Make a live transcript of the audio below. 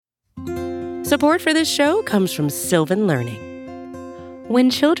Support for this show comes from Sylvan Learning. When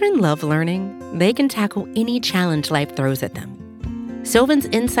children love learning, they can tackle any challenge life throws at them. Sylvan's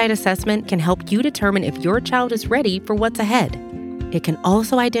Insight Assessment can help you determine if your child is ready for what's ahead. It can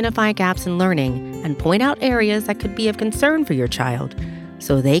also identify gaps in learning and point out areas that could be of concern for your child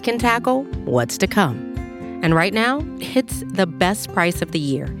so they can tackle what's to come. And right now, it's the best price of the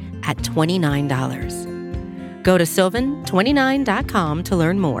year at $29. Go to sylvan29.com to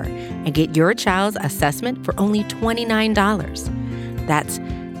learn more and get your child's assessment for only $29. That's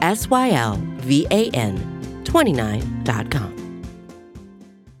SYLVAN 29.com.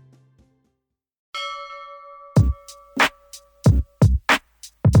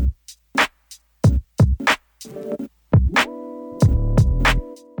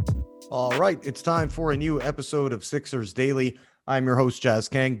 All right, it's time for a new episode of Sixers Daily. I'm your host, Jazz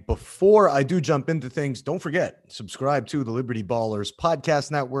Kang. Before I do jump into things, don't forget, subscribe to the Liberty Ballers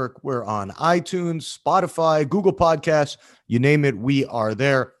Podcast Network. We're on iTunes, Spotify, Google Podcasts, you name it, we are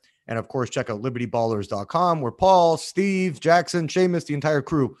there. And of course, check out libertyballers.com where Paul, Steve, Jackson, Seamus, the entire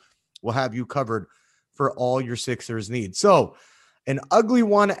crew will have you covered for all your Sixers needs. So, an ugly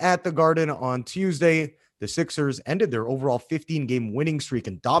one at the Garden on Tuesday. The Sixers ended their overall 15-game winning streak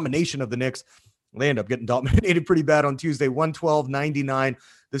and domination of the Knicks. They end up getting dominated pretty bad on Tuesday, 112-99.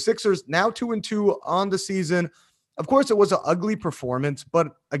 The Sixers now 2-2 on the season. Of course, it was an ugly performance,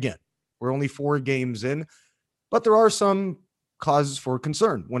 but again, we're only 4 games in. But there are some causes for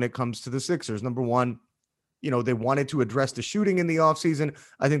concern when it comes to the Sixers. Number one, they wanted to address the shooting in the offseason.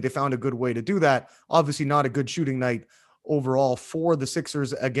 I think they found a good way to do that. Obviously, not a good shooting night overall for the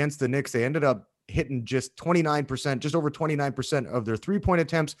Sixers against the Knicks. They ended up hitting just 29%, just over 29% of their three-point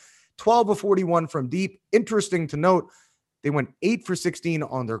attempts. 12 of 41 from deep. Interesting to note, they went 8 for 16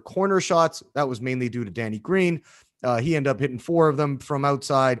 on their corner shots. That was mainly due to Danny Green. He ended up hitting 4 of them from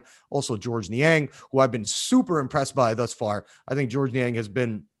outside. Also, Georges Niang, who I've been super impressed by thus far. I think Georges Niang has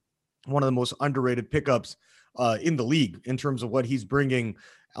been one of the most underrated pickups in the league in terms of what he's bringing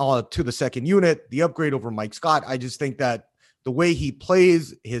to the second unit. The upgrade over Mike Scott. I just think that the way he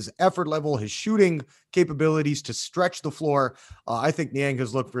plays, his effort level, his shooting capabilities to stretch the floor, I think Niang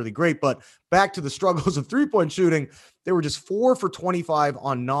has looked really great. But back to the struggles of three-point shooting, they were just 4 for 25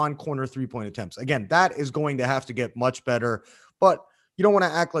 on non-corner three-point attempts. Again, that is going to have to get much better. But you don't want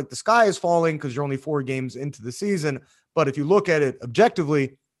to act like the sky is falling because you're only 4 games into the season. But if you look at it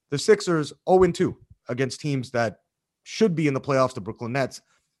objectively, the Sixers 0-2 against teams that should be in the playoffs, the Brooklyn Nets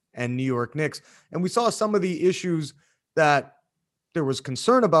and New York Knicks. And we saw some of the issues that there was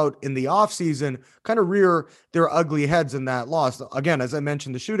concern about in the offseason kind of rear their ugly heads in that loss. Again, as I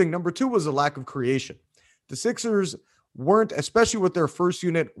mentioned, the shooting. Number 2 was a lack of creation. The Sixers weren't, especially with their first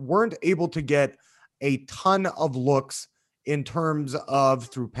unit, weren't able to get a ton of looks in terms of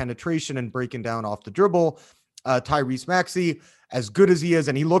through penetration and breaking down off the dribble. Tyrese Maxey, as good as he is,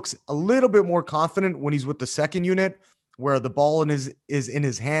 and he looks a little bit more confident when he's with the second unit, where the ball is in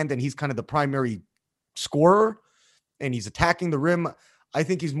his hand and he's kind of the primary scorer and he's attacking the rim. I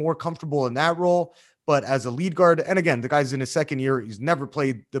think he's more comfortable in that role. But as a lead guard, and again, the guy's in his second year, he's never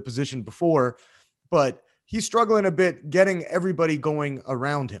played the position before, but he's struggling a bit getting everybody going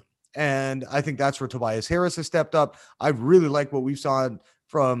around him. And I think that's where Tobias Harris has stepped up. I really like what we've saw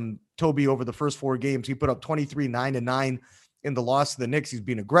from Toby over the first 4 games. He put up 23, 9 and 9 in the loss to the Knicks. He's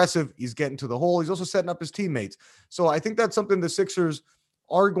being aggressive. He's getting to the hole. He's also setting up his teammates. So I think that's something the Sixers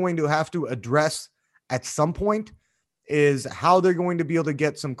are going to have to address at some point, is how they're going to be able to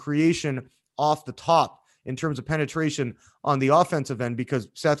get some creation off the top in terms of penetration on the offensive end, because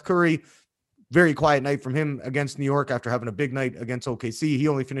Seth Curry, very quiet night from him against New York after having a big night against OKC. He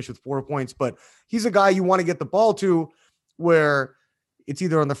only finished with 4 points, but he's a guy you want to get the ball to where it's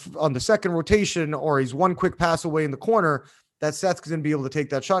either on the second rotation or he's one quick pass away in the corner that Seth's going to be able to take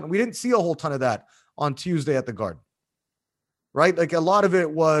that shot. And we didn't see a whole ton of that on Tuesday at the Garden, right? Like a lot of it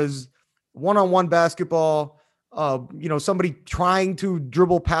was one-on-one basketball, somebody trying to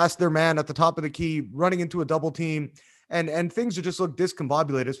dribble past their man at the top of the key, running into a double team, and things that just look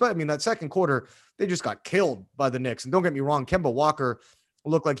discombobulated. But I mean, that second quarter, they just got killed by the Knicks. And don't get me wrong, Kemba Walker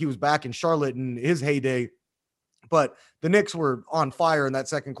looked like he was back in Charlotte in his heyday, but the Knicks were on fire in that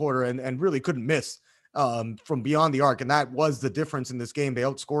second quarter and really couldn't miss from beyond the arc. And that was the difference in this game. They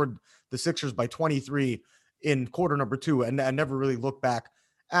outscored the Sixers by 23 in quarter number 2 and never really looked back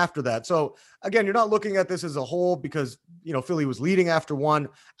after that. So again, you're not looking at this as a whole because, Philly was leading after 1,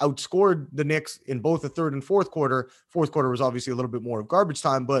 outscored the Knicks in both the third and fourth quarter. Fourth quarter was obviously a little bit more of garbage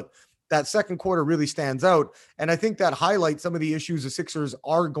time, but that second quarter really stands out. And I think that highlights some of the issues the Sixers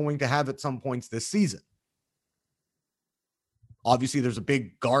are going to have at some points this season. Obviously, there's a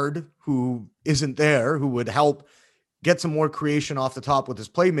big guard who isn't there who would help get some more creation off the top with his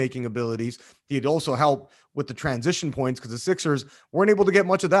playmaking abilities. He'd also help with the transition points because the Sixers weren't able to get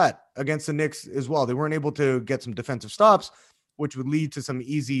much of that against the Knicks as well. They weren't able to get some defensive stops, which would lead to some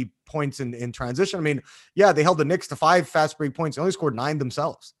easy points in transition. I mean, yeah, they held the Knicks to 5 fast break points. They only scored 9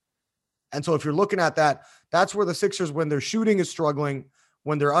 themselves. And so if you're looking at that, that's where the Sixers, when their shooting is struggling,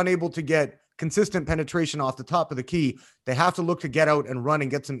 when they're unable to get consistent penetration off the top of the key, they have to look to get out and run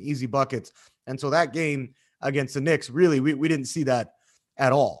and get some easy buckets. And so that game against the Knicks, really, we didn't see that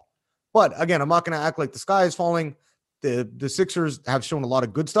at all. But again, I'm not going to act like the sky is falling. The Sixers have shown a lot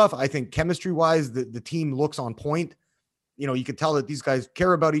of good stuff. I think chemistry-wise, the team looks on point. You know, you can tell that these guys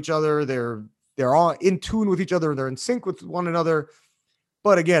care about each other. They're all in tune with each other. They're in sync with one another.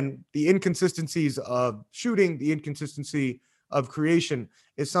 But again, the inconsistencies of shooting, the inconsistency of creation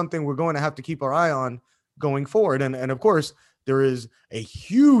is something we're going to have to keep our eye on going forward. And of course, there is a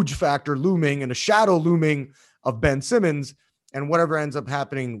huge factor looming and a shadow looming of Ben Simmons and whatever ends up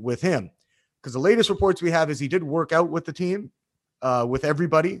happening with him. Because the latest reports we have is he did work out with the team, with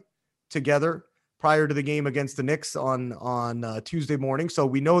everybody together prior to the game against the Knicks on Tuesday morning. So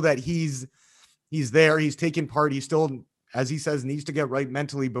we know that he's there. He's taking part. He's still, as he says, needs to get right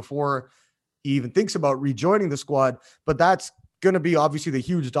mentally before he even thinks about rejoining the squad. But that's going to be obviously the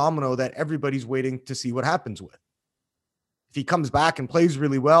huge domino that everybody's waiting to see what happens with. If he comes back and plays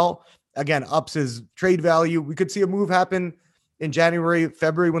really well, again, ups his trade value. We could see a move happen in January,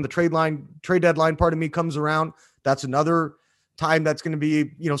 February when the trade deadline, comes around. That's another time that's going to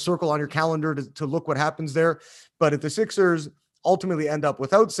be, circle on your calendar to look what happens there. But if the Sixers ultimately end up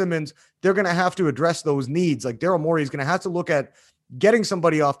without Simmons, they're going to have to address those needs. Like Daryl Morey is going to have to look at getting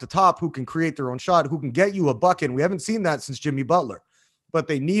somebody off the top who can create their own shot, who can get you a bucket. We haven't seen that since Jimmy Butler, but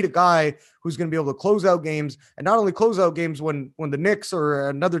they need a guy who's going to be able to close out games, and not only close out games when the Knicks or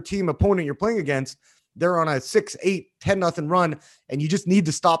another team opponent you're playing against, they're on a 6-8, 10-0 run, and you just need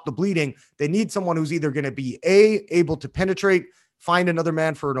to stop the bleeding. They need someone who's either going to be able to penetrate, find another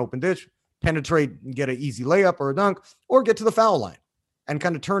man for an open dish, penetrate and get an easy layup or a dunk, or get to the foul line and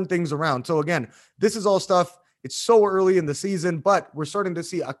kind of turn things around. So again, this is all stuff. It's so early in the season, but we're starting to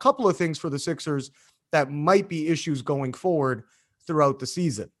see a couple of things for the Sixers that might be issues going forward throughout the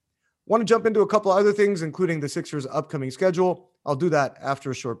season. Want to jump into a couple other things, including the Sixers' upcoming schedule. I'll do that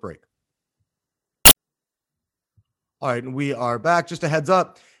after a short break. All right, and we are back. Just a heads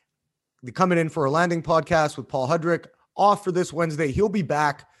up, coming in for a landing podcast with Paul Hudrick, off for this Wednesday. He'll be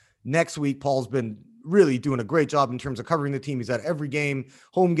back next week. Paul's been really doing a great job in terms of covering the team. He's at every game,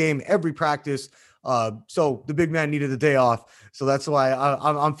 home game, every practice. So the big man needed a day off. So that's why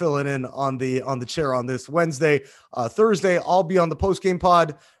I'm filling in on the chair on this Wednesday. Thursday, I'll be on the post-game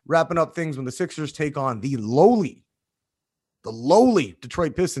pod, wrapping up things when the Sixers take on the lowly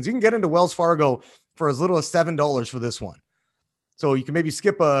Detroit Pistons. You can get into Wells Fargo for as little as $7 for this one. So you can maybe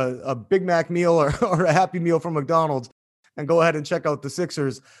skip a Big Mac meal or a Happy Meal from McDonald's and go ahead and check out the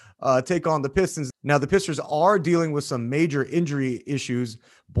Sixers take on the Pistons. Now, the Pistons are dealing with some major injury issues.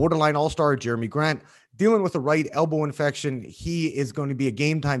 Borderline All-Star Jeremy Grant dealing with a right elbow infection. He is going to be a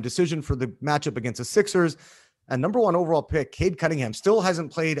game-time decision for the matchup against the Sixers. And number 1 overall pick, Cade Cunningham, still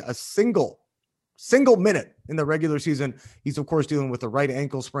hasn't played a single minute in the regular season. He's, of course, dealing with a right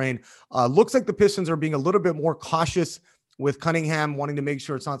ankle sprain. Looks like the Pistons are being a little bit more cautious with Cunningham, wanting to make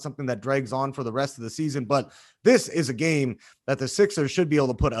sure it's not something that drags on for the rest of the season. But this is a game that the Sixers should be able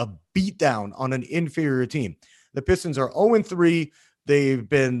to put a beat down on an inferior team. The Pistons are 0-3. They've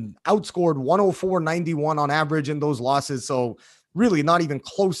been outscored 104-91 on average in those losses. So really not even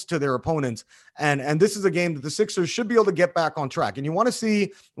close to their opponents. And this is a game that the Sixers should be able to get back on track. And you want to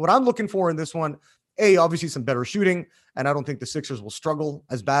see what I'm looking for in this one. Obviously some better shooting, and I don't think the Sixers will struggle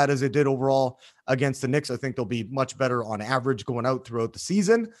as bad as it did overall against the Knicks. I think they'll be much better on average going out throughout the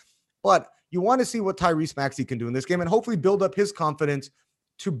season. But you want to see what Tyrese Maxey can do in this game and hopefully build up his confidence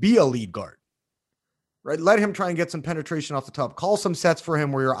to be a lead guard. Right? Let him try and get some penetration off the top. Call some sets for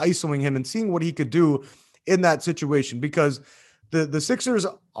him where you're isoing him and seeing what he could do in that situation, because the Sixers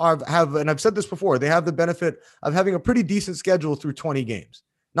have, and I've said this before, they have the benefit of having a pretty decent schedule through 20 games.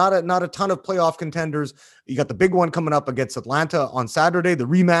 Not a ton of playoff contenders. You got the big one coming up against Atlanta on Saturday, the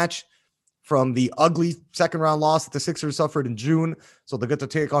rematch from the ugly second-round loss that the Sixers suffered in June. So they get to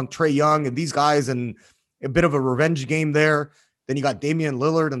take on Trae Young and these guys in a bit of a revenge game there. Then you got Damian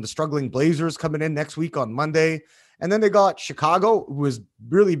Lillard and the struggling Blazers coming in next week on Monday. And then they got Chicago, who has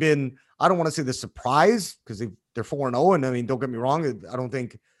really been, I don't want to say the surprise, because they're 4-0. And I mean, don't get me wrong, I don't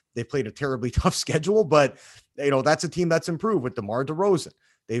think they've played a terribly tough schedule, but that's a team that's improved with DeMar DeRozan.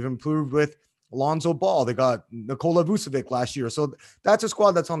 They've improved with Alonzo Ball. They got Nikola Vucevic last year. So that's a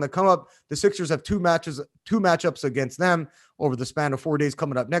squad that's on the come up. The Sixers have two matchups against them over the span of 4 days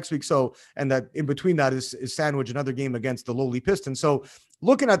coming up next week. So, and that in between that is sandwich another game against the lowly Pistons. So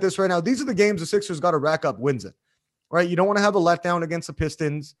looking at this right now, these are the games the Sixers got to rack up wins in, right? You don't want to have a letdown against the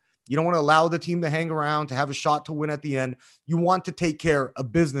Pistons. You don't want to allow the team to hang around, to have a shot to win at the end. You want to take care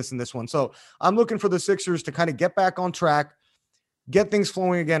of business in this one. So I'm looking for the Sixers to kind of get back on track, get things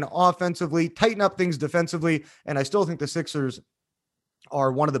flowing again offensively, tighten up things defensively. And I still think the Sixers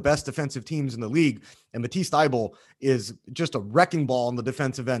are one of the best defensive teams in the league. And Matisse Thybulle is just a wrecking ball on the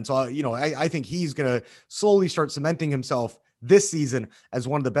defensive end. So, I think he's going to slowly start cementing himself this season as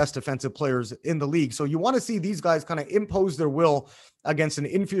one of the best defensive players in the league. So you want to see these guys kind of impose their will against an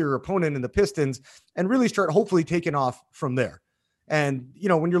inferior opponent in the Pistons and really start hopefully taking off from there. And,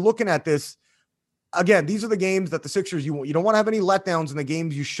 when you're looking at this, again, these are the games that the Sixers, you don't want to have any letdowns in the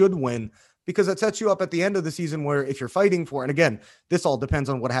games you should win, because it sets you up at the end of the season where if you're fighting for, and again, this all depends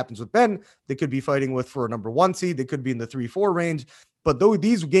on what happens with Ben. They could be fighting for a number 1 seed. They could be in the 3-4 range, but though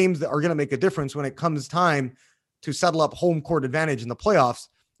these games that are going to make a difference when it comes time to settle up home court advantage in the playoffs.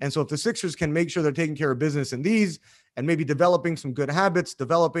 And so if the Sixers can make sure they're taking care of business in these and maybe developing some good habits,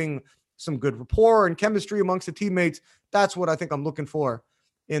 developing some good rapport and chemistry amongst the teammates, that's what I think I'm looking for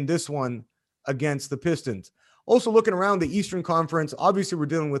in this one against the Pistons. Also looking around the Eastern Conference, obviously we're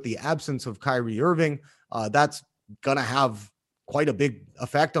dealing with the absence of Kyrie Irving. That's going to have quite a big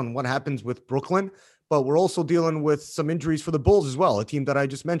effect on what happens with Brooklyn, but we're also dealing with some injuries for the Bulls as well, a team that I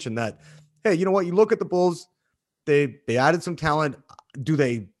just mentioned that, hey, you know what? You look at the Bulls, they added some talent. Do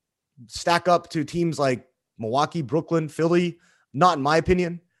they stack up to teams like Milwaukee, Brooklyn, Philly? Not in my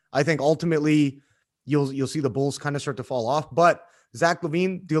opinion. I think ultimately you'll see the Bulls kind of start to fall off, but Zach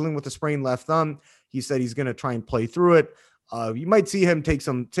LaVine dealing with a sprained left thumb. He said he's going to try and play through it. You might see him take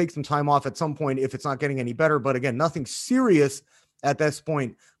some time off at some point if it's not getting any better. But again, nothing serious at this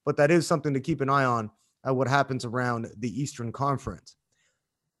point. But that is something to keep an eye on at what happens around the Eastern Conference.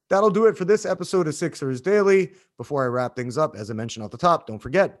 That'll do it for this episode of Sixers Daily. Before I wrap things up, as I mentioned at the top, don't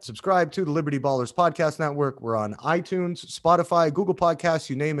forget, subscribe to the Liberty Ballers Podcast Network. We're on iTunes, Spotify, Google Podcasts,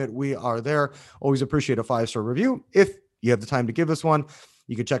 you name it, we are there. Always appreciate a 5-star review. If you have the time to give us one,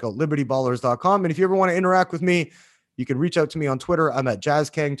 you can check out libertyballers.com. And if you ever want to interact with me, you can reach out to me on Twitter. I'm at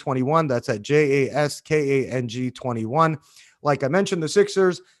JazzKang21. That's at JASKANG21. Like I mentioned, the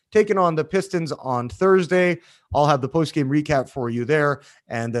Sixers taking on the Pistons on Thursday. I'll have the postgame recap for you there.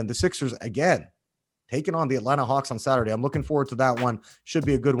 And then the Sixers, again, taking on the Atlanta Hawks on Saturday. I'm looking forward to that one. Should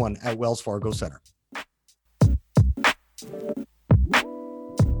be a good one at Wells Fargo Center.